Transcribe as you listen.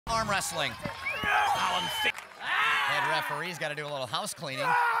Arm wrestling. Alan Head referee's got to do a little house cleaning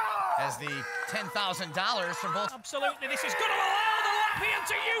as the $10,000 from both. Absolutely, this is going to allow the Latvian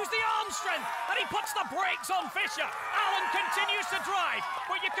to use the arm strength, and he puts the brakes on Fischer. Alan continues to drive,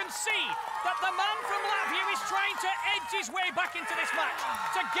 but you can see that the man from Latvia is trying to edge his way back into this match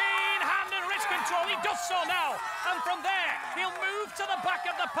to gain hand and wrist control. He does so now, and from there he'll move to the back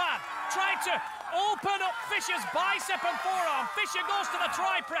of the pad, try to open up Fischer's bicep and forearm. Fischer goes to the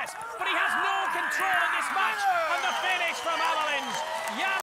try press, but he has no control in this match, and the finish from Amolins.